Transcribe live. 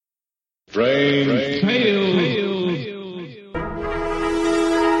Strange Tales.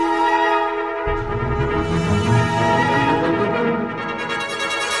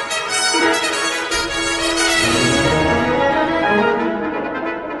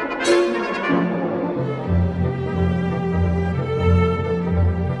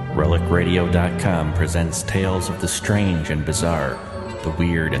 RelicRadio.com presents tales of the strange and bizarre, the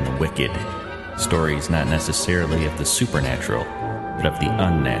weird and the wicked. Stories not necessarily of the supernatural, but of the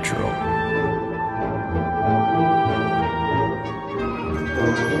unnatural.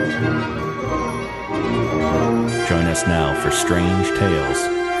 Join us now for Strange Tales,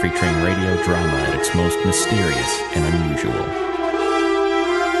 featuring radio drama at its most mysterious and unusual.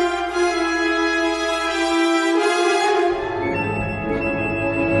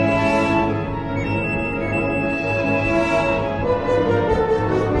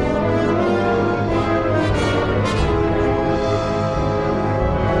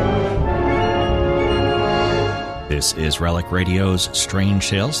 This is Relic Radio's Strange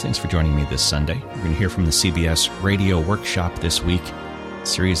Tales. Thanks for joining me this Sunday. We're going to hear from the CBS Radio Workshop this week, a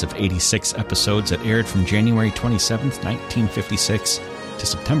series of 86 episodes that aired from January 27th, 1956 to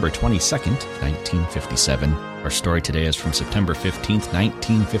September 22nd, 1957. Our story today is from September 15th,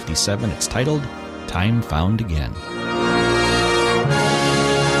 1957. It's titled, Time Found Again.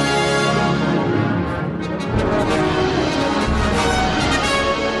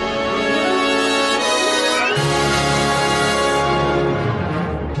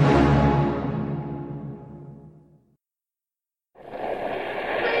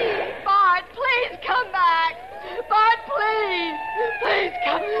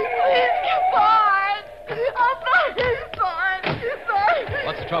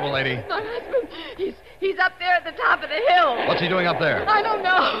 He's up there at the top of the hill. What's he doing up there? I don't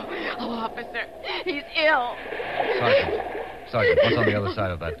know. Oh, officer, he's ill. Sergeant, what's on the other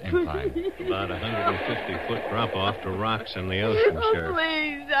side of that incline? About 150-foot drop-off to rocks in the ocean, Sheriff.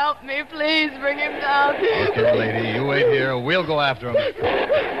 Please help me. Please bring him down. Okay, lady, you wait here. We'll go after him.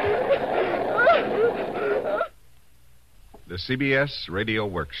 The CBS Radio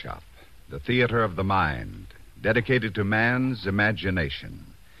Workshop, the theater of the mind, dedicated to man's imagination.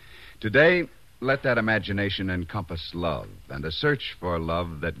 Today, let that imagination encompass love and a search for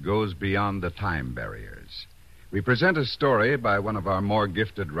love that goes beyond the time barriers. We present a story by one of our more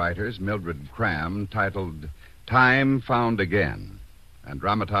gifted writers, Mildred Cram, titled Time Found Again, and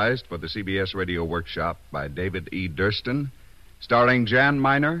dramatized for the CBS Radio Workshop by David E. Durston, starring Jan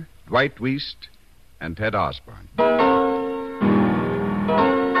Miner, Dwight Wiest, and Ted Osborne.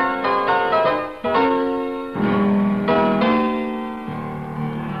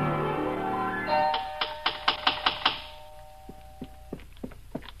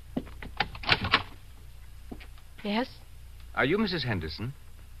 Yes? Are you Mrs. Henderson?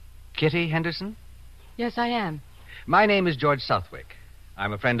 Kitty Henderson? Yes, I am. My name is George Southwick.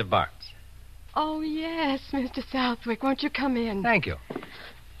 I'm a friend of Bart's. Oh, yes, Mr. Southwick. Won't you come in? Thank you.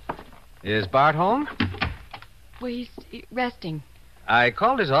 Is Bart home? Well, he's resting. I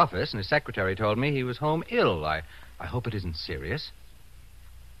called his office, and his secretary told me he was home ill. I hope it isn't serious.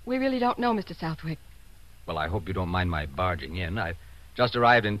 We really don't know, Mr. Southwick. Well, I hope you don't mind my barging in. I've just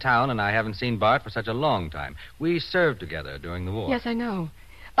arrived in town, and I haven't seen Bart for such a long time. We served together during the war. Yes, I know.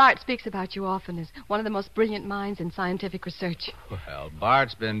 Bart speaks about you often as one of the most brilliant minds in scientific research. Well,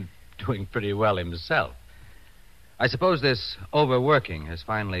 Bart's been doing pretty well himself. I suppose this overworking has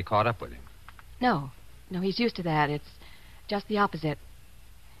finally caught up with him. No, he's used to that. It's just the opposite.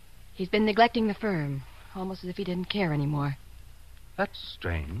 He's been neglecting the firm, almost as if he didn't care anymore. That's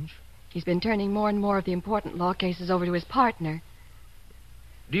strange. He's been turning more and more of the important law cases over to his partner.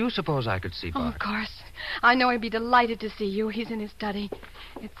 Do you suppose I could see Bart? Oh, of course. I know he'd be delighted to see you. He's in his study.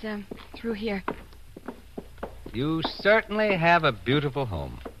 It's, through here. You certainly have a beautiful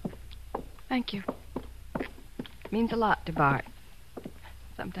home. Thank you. It means a lot to Bart.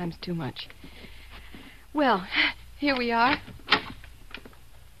 Sometimes too much. Well, here we are.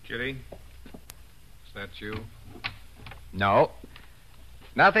 Kitty, is that you? No.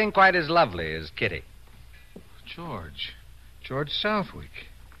 Nothing quite as lovely as Kitty. George Southwick.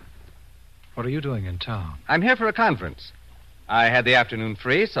 What are you doing in town? I'm here for a conference. I had the afternoon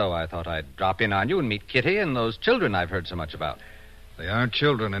free, so I thought I'd drop in on you and meet Kitty and those children I've heard so much about. They aren't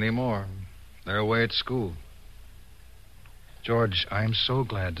children anymore. They're away at school. George, I'm so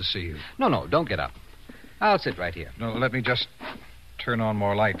glad to see you. No, don't get up. I'll sit right here. No, let me just turn on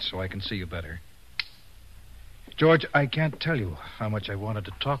more lights so I can see you better. George, I can't tell you how much I wanted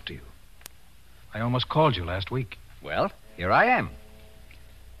to talk to you. I almost called you last week. Well, here I am.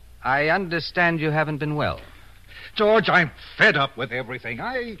 I understand you haven't been well. George, I'm fed up with everything.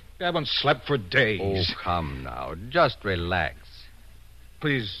 I haven't slept for Oh, days. come now. Just relax.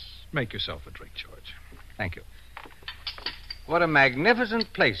 Please make yourself a drink, George. Thank you. What a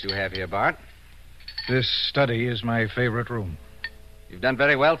magnificent place you have here, Bart. This study is my favorite room. You've done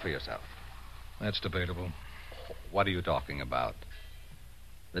very well for yourself. That's debatable. What are you talking about?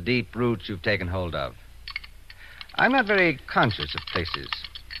 The deep roots you've taken hold of. I'm not very conscious of places.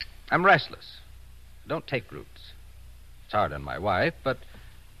 I'm restless. I don't take roots. It's hard on my wife, but,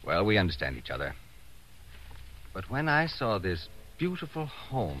 well, we understand each other. But when I saw this beautiful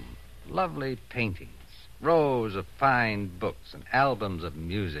home, lovely paintings, rows of fine books, and albums of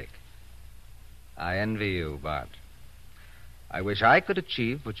music, I envy you, Bart. I wish I could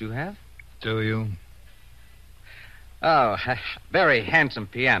achieve what you have. Do you? Oh, very handsome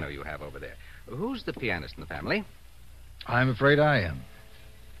piano you have over there. Who's the pianist in the family? I'm afraid I am.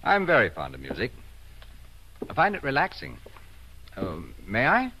 I'm very fond of music. I find it relaxing. May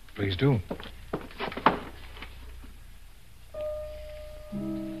I? Please do.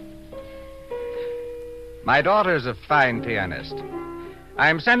 My daughter's a fine pianist.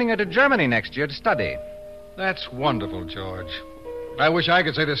 I'm sending her to Germany next year to study. That's wonderful, George. I wish I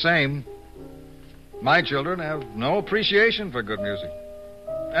could say the same. My children have no appreciation for good music.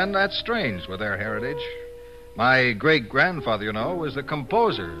 And that's strange with their heritage. My great-grandfather, you know, was the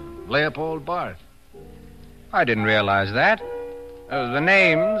composer, Leopold Barth. I didn't realize that. The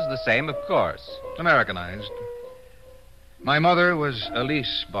name's the same, of course. Americanized. My mother was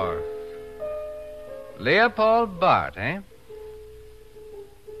Elise Barth. Leopold Barth, eh?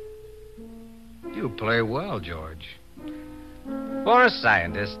 You play well, George. For a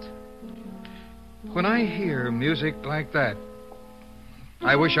scientist. When I hear music like that,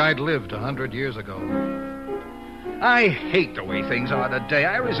 I wish I'd lived 100 years ago. I hate the way things are today.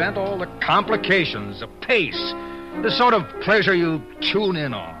 I resent all the complications, the pace, the sort of pleasure you tune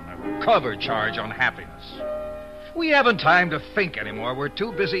in on, a cover charge on happiness. We haven't time to think anymore. We're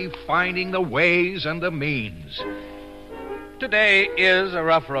too busy finding the ways and the means. Today is a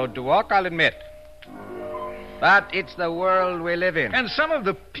rough road to walk, I'll admit. But it's the world we live in. And some of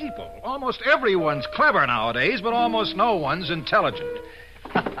the people, almost everyone's clever nowadays, but almost no one's intelligent.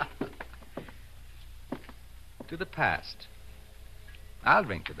 To the past. I'll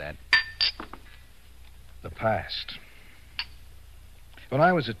drink to that. The past. When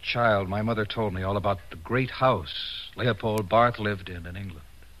I was a child, my mother told me all about the great house Leopold Barth lived in England.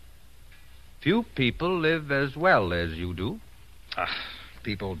 Few people live as well as you do.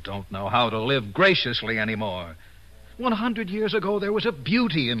 People don't know how to live graciously anymore. 100 years ago, there was a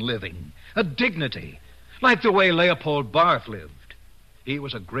beauty in living, a dignity, like the way Leopold Barth lived. He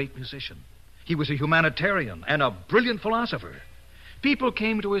was a great musician. He was a humanitarian and a brilliant philosopher. People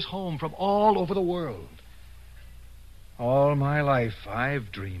came to his home from all over the world. All my life,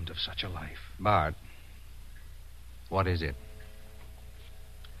 I've dreamed of such a life. Bart, what is it?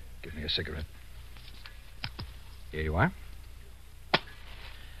 Give me a cigarette. Here you are.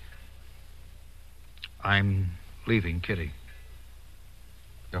 I'm leaving Kitty.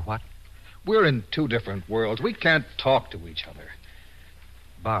 You're what? We're in two different worlds. We can't talk to each other.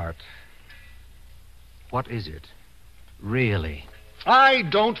 Bart, what is it? Really? I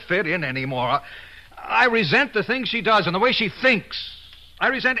don't fit in anymore. I resent the things she does and the way she thinks. I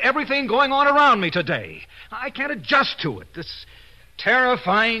resent everything going on around me today. I can't adjust to it. This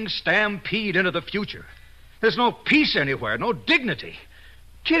terrifying stampede into the future. There's no peace anywhere, no dignity.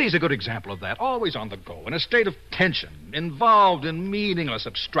 Kitty's a good example of that. Always on the go, in a state of tension, involved in meaningless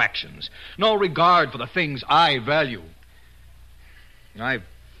abstractions. No regard for the things I value. My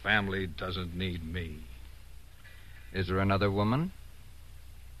family doesn't need me. Is there another woman?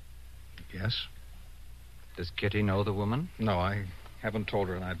 Yes? Does Kitty know the woman? No, I haven't told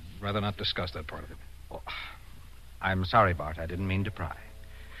her, and I'd rather not discuss that part of it. Oh, I'm sorry, Bart. I didn't mean to pry.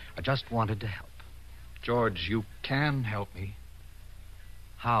 I just wanted to help. George, you can help me.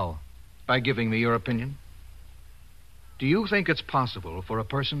 How? By giving me your opinion. Do you think it's possible for a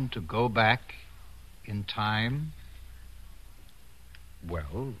person to go back in time?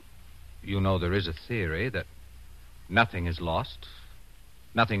 Well, you know there is a theory that nothing is lost,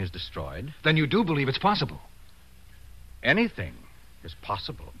 nothing is destroyed. Then you do believe it's possible. Anything is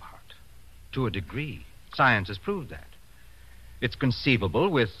possible, Bart. To a degree. Science has proved that. It's conceivable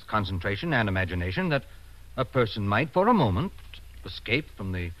with concentration and imagination that a person might, for a moment, escape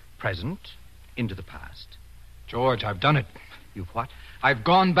from the present into the past. George, I've done it. You've what? I've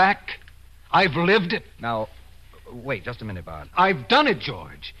gone back. I've lived it. Now, wait just a minute, Bart. I've done it,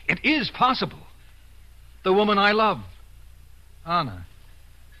 George. It is possible. The woman I love, Anna,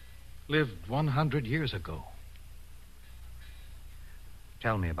 lived 100 years ago.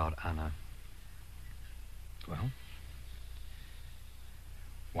 Tell me about Anna. Well,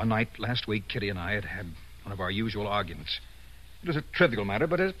 one night last week, Kitty and I had one of our usual arguments. It was a trivial matter,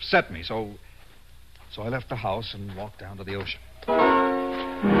 but it upset me, so I left the house and walked down to the ocean. I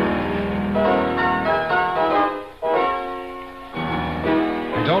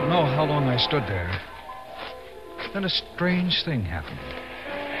don't know how long I stood there. Then a strange thing happened.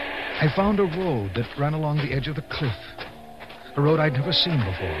 I found a road that ran along the edge of the cliff. A road I'd never seen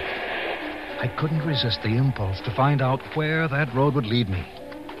before. I couldn't resist the impulse to find out where that road would lead me.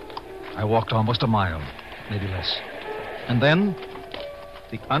 I walked almost a mile, maybe less. And then,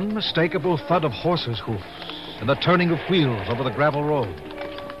 the unmistakable thud of horses' hoofs and the turning of wheels over the gravel road.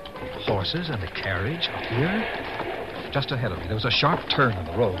 Horses and a carriage up here. Just ahead of me, there was a sharp turn on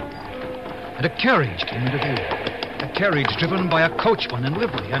the road. And a carriage came into view. A carriage driven by a coachman in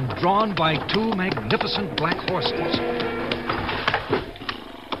livery and drawn by two magnificent black horses.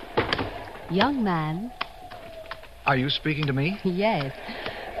 Young man. Are you speaking to me? Yes.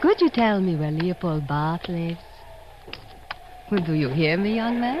 Could you tell me where Leopold Barth lives? Well, do you hear me,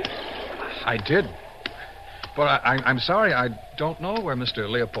 young man? I did. But I'm sorry, I don't know where Mr.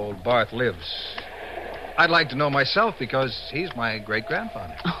 Leopold Barth lives. I'd like to know myself because he's my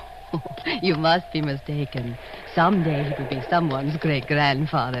great-grandfather. Oh, you must be mistaken. Someday he will be someone's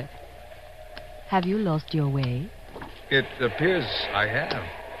great-grandfather. Have you lost your way? It appears I have.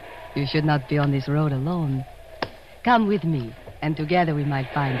 You should not be on this road alone. Come with me, and together we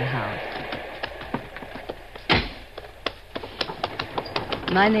might find the house.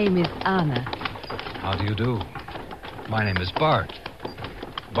 My name is Anna. How do you do? My name is Bart.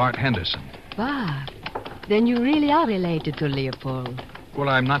 Bart Henderson. Bart? Then you really are related to Leopold. Well,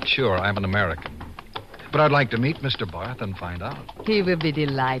 I'm not sure. I'm an American. But I'd like to meet Mr. Barth and find out. He will be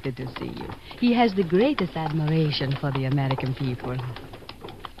delighted to see you. He has the greatest admiration for the American people.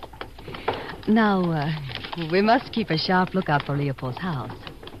 Now, we must keep a sharp lookout for Leopold's house.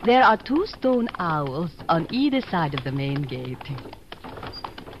 There are 2 stone owls on either side of the main gate.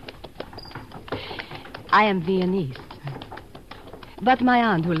 I am Viennese. But my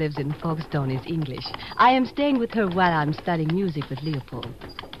aunt, who lives in Folkestone, is English. I am staying with her while I'm studying music with Leopold.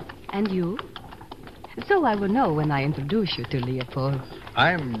 And you? So I will know when I introduce you to Leopold.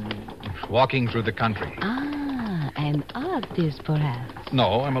 I'm walking through the country. Ah, an artist, perhaps.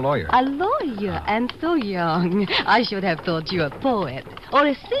 No, I'm a lawyer. A lawyer, and so young. I should have thought you a poet, or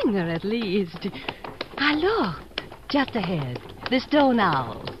a singer at least. Ah, look, just ahead, the stone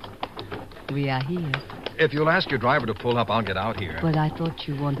owls. We are here. If you'll ask your driver to pull up, I'll get out here. But I thought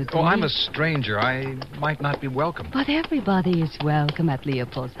you wanted to Oh, I'm meet- a stranger. I might not be welcome. But everybody is welcome at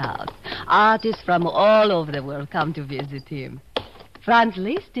Leopold's house. Artists from all over the world come to visit him. Franz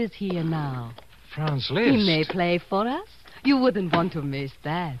Liszt is here now. Franz Liszt? He may play for us. You wouldn't want to miss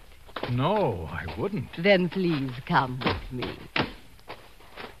that. No, I wouldn't. Then please come with me.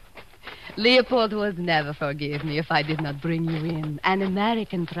 Leopold would never forgive me if I did not bring you in. An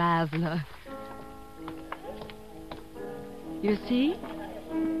American traveler. You see?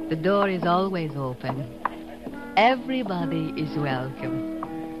 The door is always open. Everybody is welcome.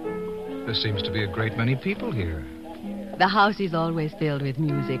 There seems to be a great many people here. The house is always filled with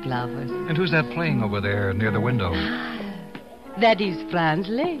music lovers. And who's that playing over there near the window? That is Franz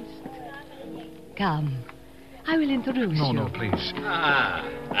Liszt. Come. I will introduce you. No, please. Ah,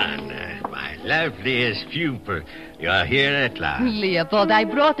 Anna, my loveliest pupil. You are here at last. Leopold, I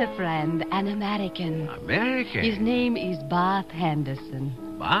brought a friend, an American. American? His name is Bart Henderson.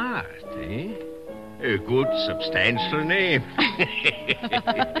 Bart, eh? A good, substantial name.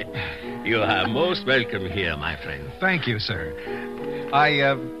 You are most welcome here, my friend. Thank you, sir.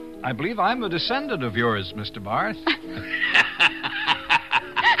 I believe I'm a descendant of yours, Mr. Barth.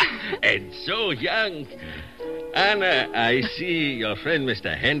 And so young. Anna, I see your friend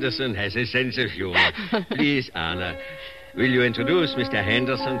Mr. Henderson has a sense of humor. Please, Anna, will you introduce Mr.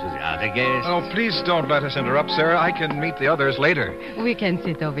 Henderson to the other guests? Oh, please don't let us interrupt, sir. I can meet the others later. We can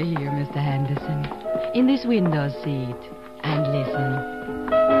sit over here, Mr. Henderson, in this window seat, and listen.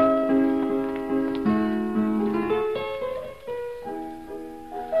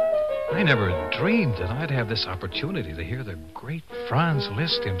 I never dreamed that I'd have this opportunity to hear the great Franz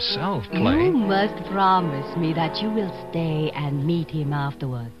Liszt himself play. You must promise me that you will stay and meet him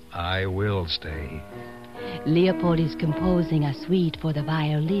afterwards. I will stay. Leopold is composing a suite for the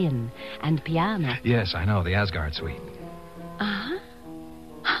violin and piano. Yes, I know, the Asgard suite. Uh-huh.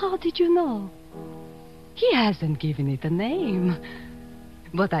 How did you know? He hasn't given it a name.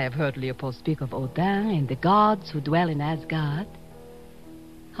 But I have heard Leopold speak of Odin and the gods who dwell in Asgard.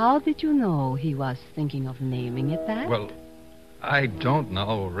 How did you know he was thinking of naming it that? Well, I don't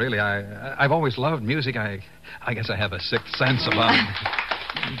know, really. I've always loved music. I guess I have a sixth sense about it.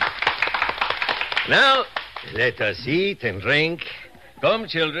 Now, let us eat and drink. Come,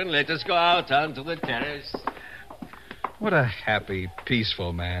 children, let us go out onto the terrace. What a happy,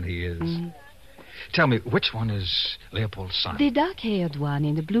 peaceful man he is. Tell me, which one is Leopold's son? The dark-haired one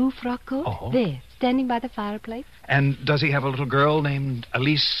in the blue frock coat. Oh. There, standing by the fireplace. And does he have a little girl named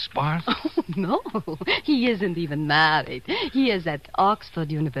Elise Barth? Oh, no. He isn't even married. He is at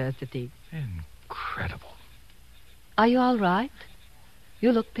Oxford University. Incredible. Are you all right?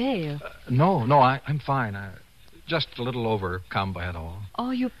 You look pale. No, I'm fine. Just a little overcome by it all.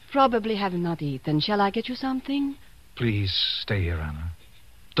 Oh, you probably have not eaten. Shall I get you something? Please stay here, Anna.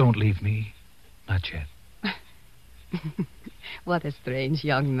 Don't leave me. Not yet. What a strange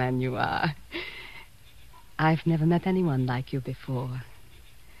young man you are. I've never met anyone like you before.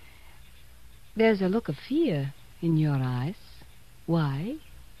 There's a look of fear in your eyes. Why?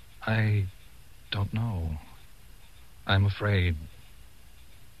 I don't know. I'm afraid.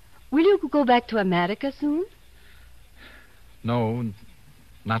 Will you go back to America soon? No,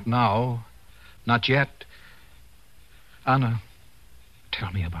 not now. Not yet. Anna,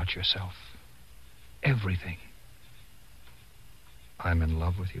 tell me about yourself. Everything. I'm in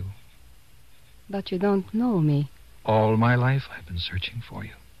love with you. But you don't know me. All my life I've been searching for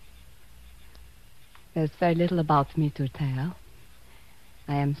you. There's very little about me to tell.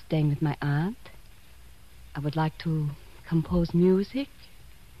 I am staying with my aunt. I would like to compose music.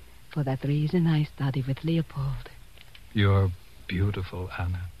 For that reason, I study with Leopold. You're beautiful,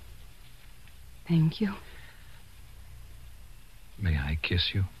 Anna. Thank you. May I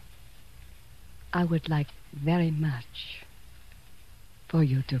kiss you? I would like very much for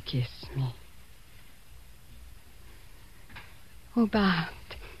you to kiss me. Oh, Bart.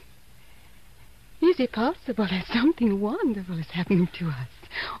 Is it possible that something wonderful is happening to us?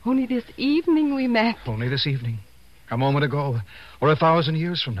 Only this evening we met. Only this evening. A moment ago. Or 1,000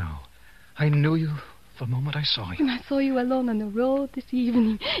 years from now. I knew you the moment I saw you. When I saw you alone on the road this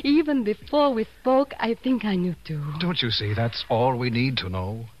evening, even before we spoke, I think I knew too. Don't you see? That's all we need to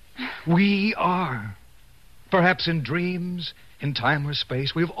know. We are. Perhaps in dreams, in time or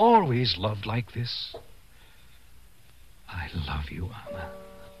space, we've always loved like this. I love you, Anna.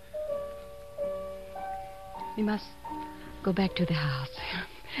 We must go back to the house.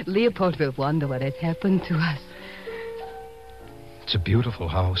 Leopold will wonder what has happened to us. It's a beautiful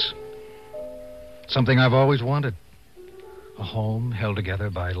house. Something I've always wanted. A home held together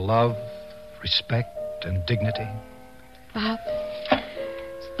by love, respect, and dignity. Bob,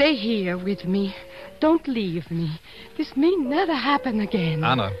 stay here with me. Don't leave me. This may never happen again.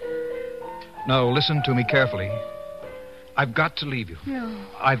 Anna. No, listen to me carefully. I've got to leave you. No.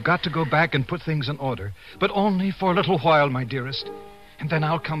 I've got to go back and put things in order. But only for a little while, my dearest. And then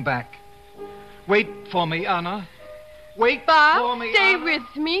I'll come back. Wait for me, Anna. Wait for me, stay Anna.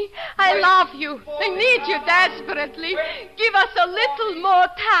 with me. I love you. I need you desperately. Give us a little more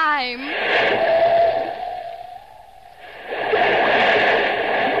time.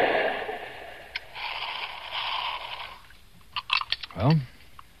 Well,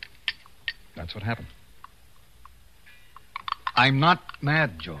 that's what happened. I'm not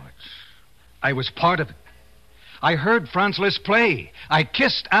mad, George. I was part of it. I heard Franz Liszt play. I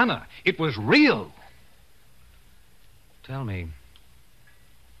kissed Anna. It was real. Tell me,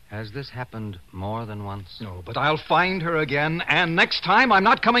 has this happened more than once? No, but I'll find her again, and next time I'm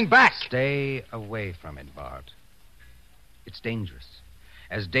not coming back. Stay away from it, Bart. It's dangerous.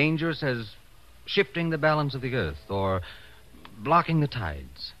 As dangerous as shifting the balance of the earth or blocking the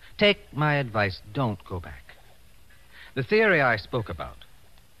tides. Take my advice. Don't go back. The theory I spoke about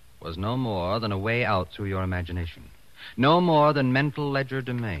was no more than a way out through your imagination. No more than mental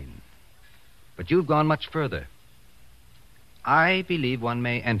legerdemain. But you've gone much further. I believe one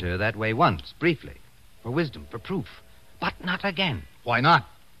may enter that way once, briefly, for wisdom, for proof, but not again. Why not?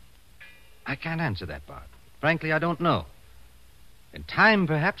 I can't answer that, Bart. Frankly, I don't know. In time,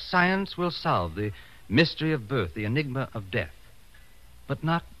 perhaps science will solve the mystery of birth, the enigma of death. But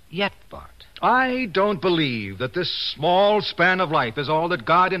not yet, Bart. I don't believe that this small span of life is all that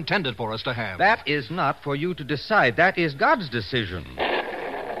God intended for us to have. That is not for you to decide. That is God's decision.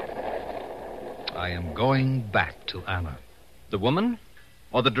 I am going back to Anna. The woman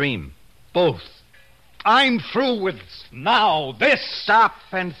or the dream? Both. I'm through with now. This. Stop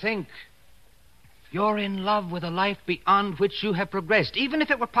and think. You're in love with a life beyond which you have progressed, even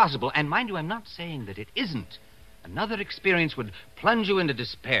if it were possible. And mind you, I'm not saying that it isn't. Another experience would plunge you into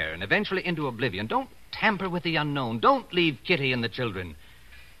despair and eventually into oblivion. Don't tamper with the unknown. Don't leave Kitty and the children.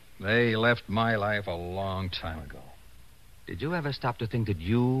 They left my life a long time ago. Did you ever stop to think that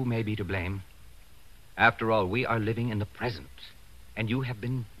you may be to blame? After all, we are living in the present, and you have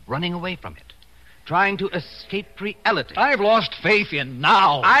been running away from it, trying to escape reality. I've lost faith in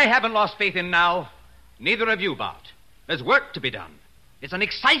now. I haven't lost faith in now. Neither have you, Bart. There's work to be done. It's an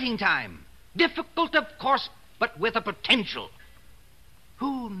exciting time. Difficult, of course, but with a potential.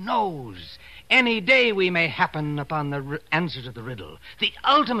 Who knows? Any day we may happen upon the answer to the riddle, the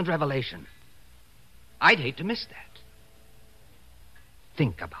ultimate revelation. I'd hate to miss that.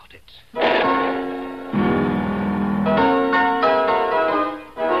 Think about it.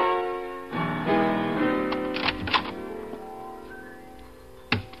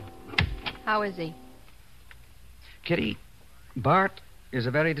 How is he? Kitty, Bart is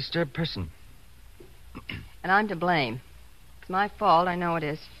a very disturbed person. And I'm to blame. It's my fault, I know it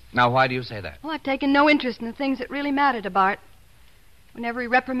is. Now, why do you say that? Well, I've taken no interest in the things that really matter to Bart. Whenever he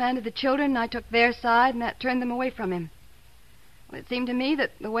reprimanded the children, I took their side, and that turned them away from him. Well, it seemed to me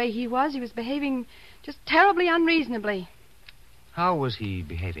that the way he was behaving just terribly unreasonably. How was he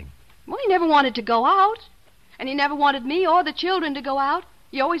behaving? Well, he never wanted to go out. And he never wanted me or the children to go out.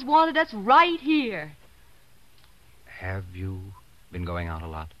 He always wanted us right here. Have you been going out a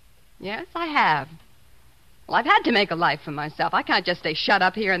lot? Yes, I have. Well, I've had to make a life for myself. I can't just stay shut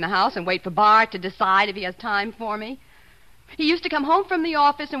up here in the house and wait for Bart to decide if he has time for me. He used to come home from the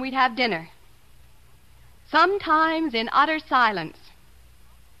office and we'd have dinner. Sometimes in utter silence.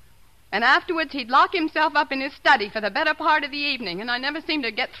 And afterwards he'd lock himself up in his study for the better part of the evening, and I never seemed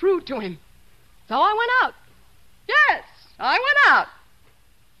to get through to him. So I went out. Yes, I went out.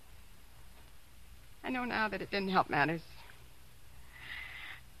 I know now that it didn't help matters.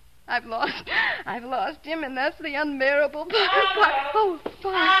 I've lost him, and that's the unbearable part. Oh,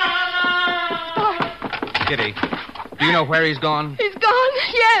 Bart. Kitty, do you know where he's gone? He's gone,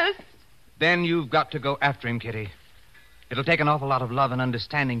 yes. Then you've got to go after him, Kitty. It'll take an awful lot of love and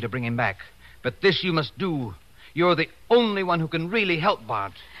understanding to bring him back. But this you must do. You're the only one who can really help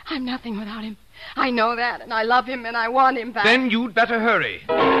Bart. I'm nothing without him. I know that, and I love him, and I want him back. Then you'd better hurry.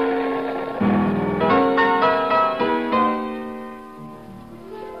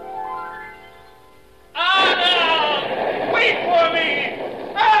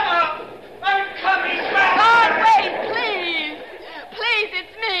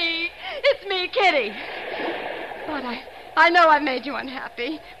 Kitty. But I know I've made you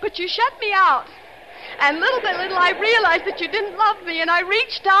unhappy, but you shut me out. And little by little I realized that you didn't love me, and I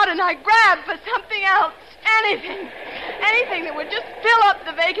reached out and I grabbed for something else. Anything that would just fill up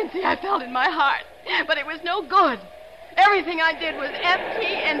the vacancy I felt in my heart. But it was no good. Everything I did was empty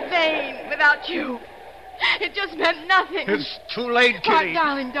and vain without you. It just meant nothing. It's too late, Kitty. Oh,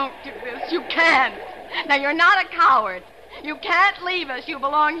 darling, don't do this. You can't. Now, you're not a coward. You can't leave us. You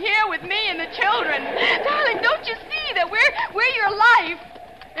belong here with me and the children. Darling, don't you see that we're your life?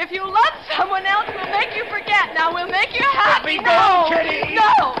 If you love someone else, we'll make you forget. Now, we'll make you happy. Let me go, Kitty.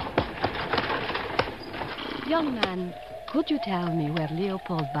 No. Young man, could you tell me where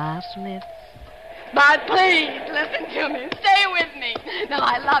Leopold Bart lives? Bart, please, listen to me. Stay with me. Now,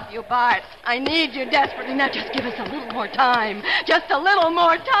 I love you, Bart. I need you desperately. Now, just give us a little more time. Just a little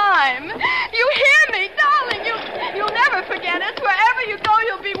more time. You hear me, darling? You'll never forget us. Wherever you go,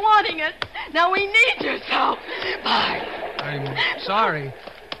 you'll be wanting us. Now, we need you so. Bart. I'm sorry.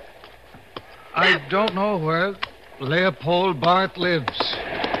 I don't know where Leopold Bart lives.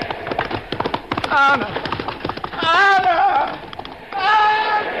 Anna!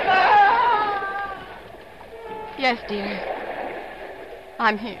 Yes, dear.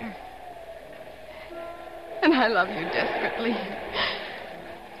 I'm here. And I love you desperately.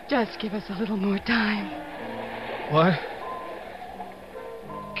 Just give us a little more time. What?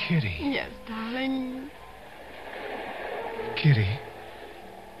 Kitty. Yes, darling. Kitty,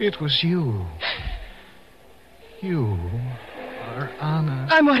 it was you. You are Anna.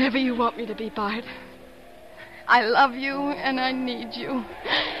 I'm whatever you want me to be, Bart. I love you and I need you.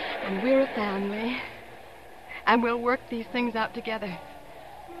 And we're a family. And we'll work these things out together.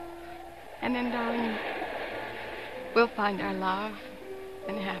 And then, darling, we'll find our love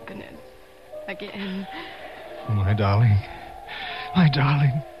and happiness again. My darling. My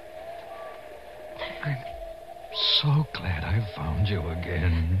darling. I'm so glad I found you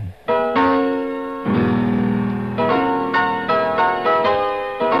again.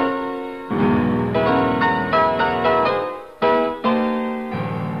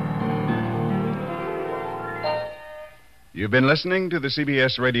 You've been listening to the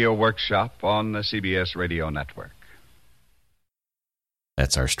CBS Radio Workshop on the CBS Radio Network.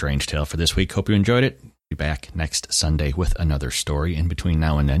 That's our strange tale for this week. Hope you enjoyed it. Be back next Sunday with another story. In between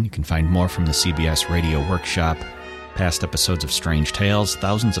now and then, you can find more from the CBS Radio Workshop past episodes of Strange Tales,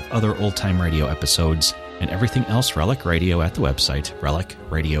 thousands of other old-time radio episodes, and everything else Relic Radio at the website,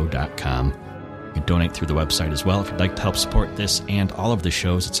 relicradio.com. You can donate through the website as well if you'd like to help support this and all of the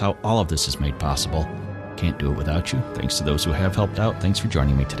shows. It's how all of this is made possible. Can't do it without you. Thanks to those who have helped out. Thanks for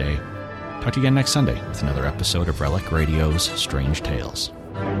joining me today. Talk to you again next Sunday with another episode of Relic Radio's Strange Tales.